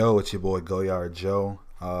Yo, it's your boy GoYard Joe.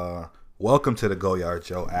 Welcome to the GoYard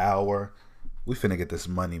Joe hour. We finna get this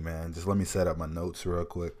money, man. Just let me set up my notes real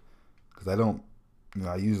quick, cause I don't,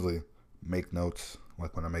 I usually make notes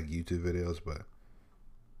like when I make YouTube videos, but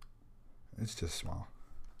it's just small.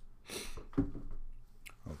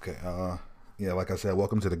 Okay. Yeah, like I said,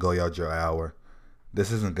 welcome to the GoYard Joe hour.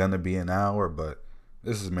 This isn't gonna be an hour, but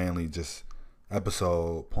this is mainly just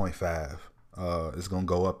episode .5. It's gonna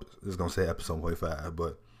go up. It's gonna say episode .5,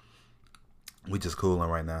 but we just cooling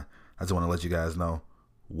right now. I just want to let you guys know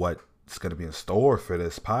what's gonna be in store for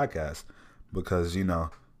this podcast because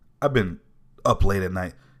I've been up late at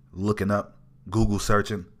night looking up, Google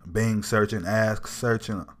searching, Bing searching, Ask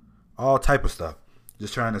searching, all type of stuff,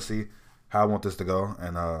 just trying to see how I want this to go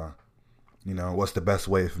and what's the best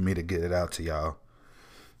way for me to get it out to y'all.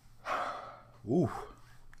 Ooh,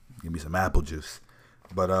 give me some apple juice,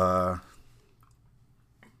 but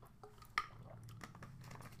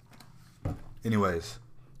anyways,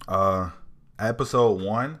 episode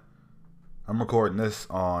 1, I'm recording this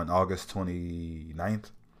on August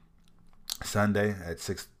 29th, Sunday at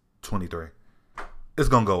 6:23. It's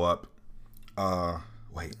gonna go up.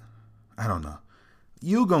 Wait, I don't know.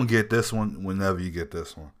 You gonna get this one whenever you get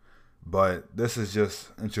this one. But this is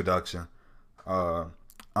just introduction. I'm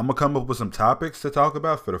gonna come up with some topics to talk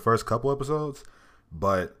about for the first couple episodes,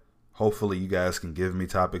 but hopefully you guys can give me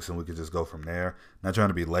topics and we can just go from there. Not trying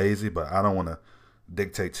to be lazy, but I don't want to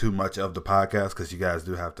dictate too much of the podcast because you guys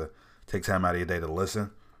do have to take time out of your day to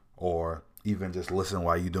listen or even just listen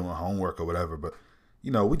while you're doing homework or whatever. But,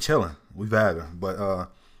 we chilling. We vibing. But,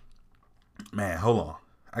 man, hold on.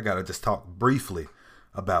 I got to just talk briefly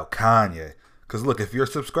about Kanye. Because, look, if you're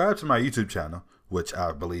subscribed to my YouTube channel, which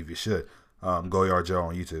I believe you should, GoYard Joe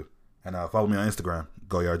on YouTube. And follow me on Instagram,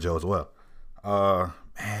 GoYard Joe as well.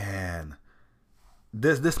 Man,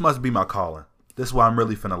 this must be my calling. This is why I'm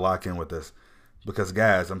really finna lock in with this. Because,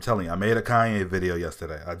 guys, I'm telling you, I made a Kanye video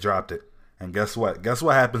yesterday. I dropped it. And guess what? Guess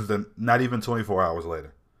what happens then not even 24 hours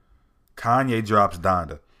later? Kanye drops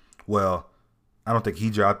Donda. Well, I don't think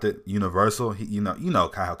he dropped it. Universal, you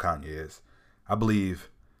know how Kanye is. I believe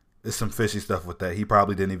there's some fishy stuff with that. He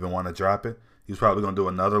probably didn't even want to drop it. He was probably going to do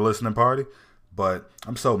another listening party. But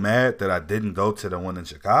I'm so mad that I didn't go to the one in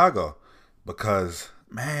Chicago. Because,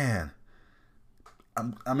 man,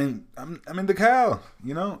 I'm in DeKalb.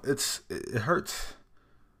 It hurts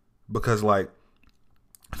because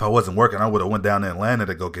if I wasn't working, I would have went down to Atlanta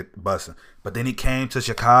to go get busing. But then he came to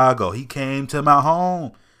Chicago. He came to my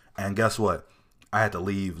home, and guess what? I had to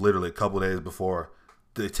leave literally a couple days before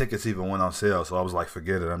the tickets even went on sale. So I was like,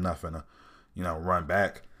 forget it. I'm not finna, run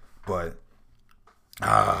back. But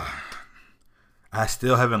I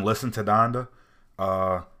still haven't listened to Donda.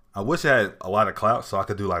 I wish I had a lot of clout so I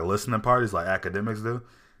could do listening parties like academics do.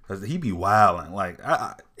 Cause he be wilding.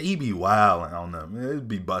 He be wilding on them. It'd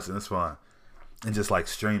be busting. It's fun. And just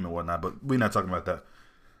stream and whatnot. But we're not talking about that.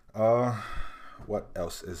 What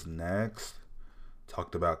else is next?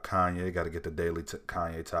 Talked about Kanye. Got to get the daily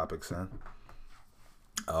Kanye topics in.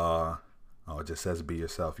 It just says be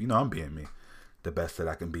yourself. I'm being me. The best that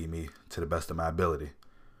I can be me to the best of my ability.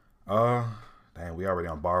 Dang, we already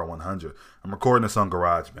on bar 100. I'm recording this on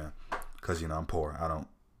GarageBand because I'm poor. I don't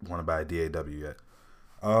want to buy a DAW yet.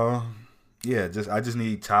 I just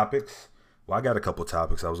need topics. Well, I got a couple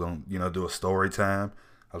topics. I was gonna do a story time.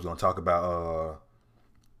 I was gonna talk about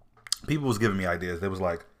people was giving me ideas. They was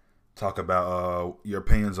talk about your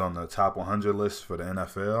opinions on the top 100 list for the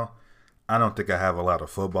NFL. I don't think I have a lot of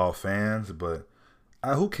football fans, but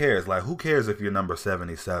who cares? Who cares if you're number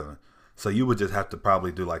 77? So you would just have to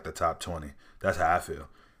probably do the top 20. That's how I feel.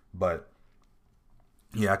 But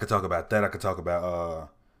yeah, I could talk about that. I could talk about I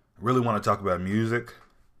really want to talk about music,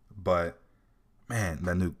 but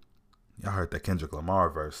man, y'all heard that Kendrick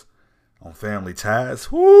Lamar verse on Family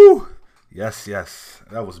Ties. Woo! Yes,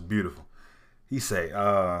 that was beautiful. He say,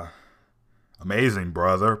 amazing,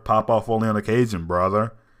 brother. Pop off only on occasion,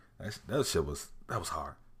 brother. That shit was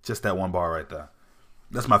hard. Just that one bar right there.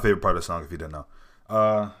 That's my favorite part of the song if you didn't know.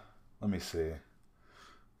 Let me see.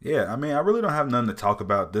 Yeah, I really don't have nothing to talk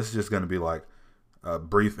about. This is just going to be a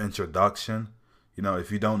brief introduction.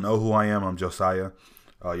 If you don't know who I am, I'm Josiah,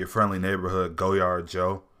 your friendly neighborhood GoYard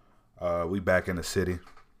Joe. We back in the city.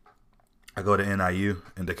 I go to NIU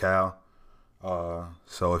in DeKalb.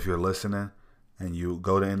 So if you're listening and you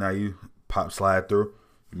go to NIU, slide through.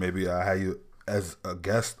 Maybe I have you as a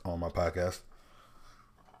guest on my podcast.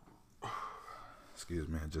 Excuse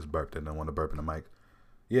me, I just burped and I want to burp in the mic.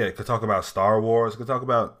 Yeah, could talk about Star Wars. Could talk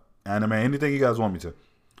about anime. Anything you guys want me to.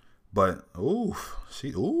 But, hold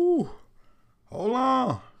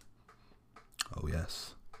on. Oh,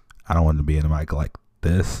 yes. I don't want to be in the mic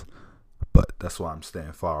this, but that's why I'm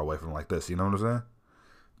staying far away from like this. You know what I'm saying?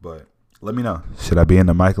 But let me know. Should I be in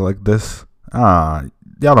the mic like this? Y'all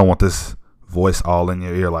don't want this voice all in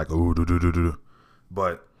your ear like ooh do do do do.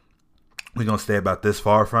 But we're gonna stay about this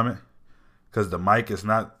far from it, cause the mic is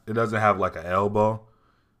not. It doesn't have like an elbow,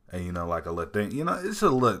 and like a little thing. It's a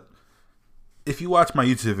look. If you watch my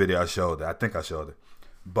YouTube video, I showed it. I think I showed it.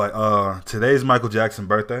 But today's Michael Jackson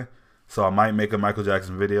birthday, so I might make a Michael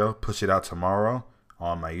Jackson video, push it out tomorrow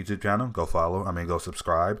on my YouTube channel. Go follow. Go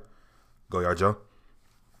subscribe. GoYard Joe.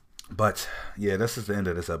 But yeah, this is the end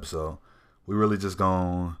of this episode. We really just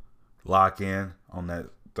gonna lock in on the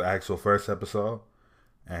actual first episode,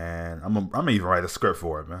 and I'm gonna even write a script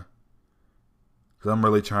for it, man. Cause I'm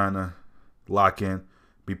really trying to lock in,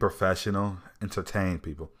 be professional, entertain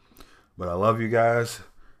people. But I love you guys.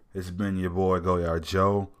 It's been your boy GoYard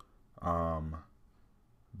Joe,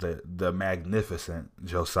 the magnificent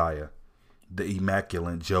Josiah, the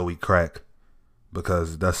immaculate Joey Crack,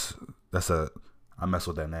 because I mess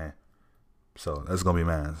with that name, so that's gonna be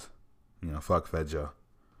man's. Fuck Fat Joe,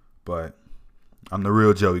 but I'm the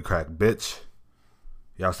real Joey Crack, bitch.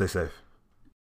 Y'all stay safe.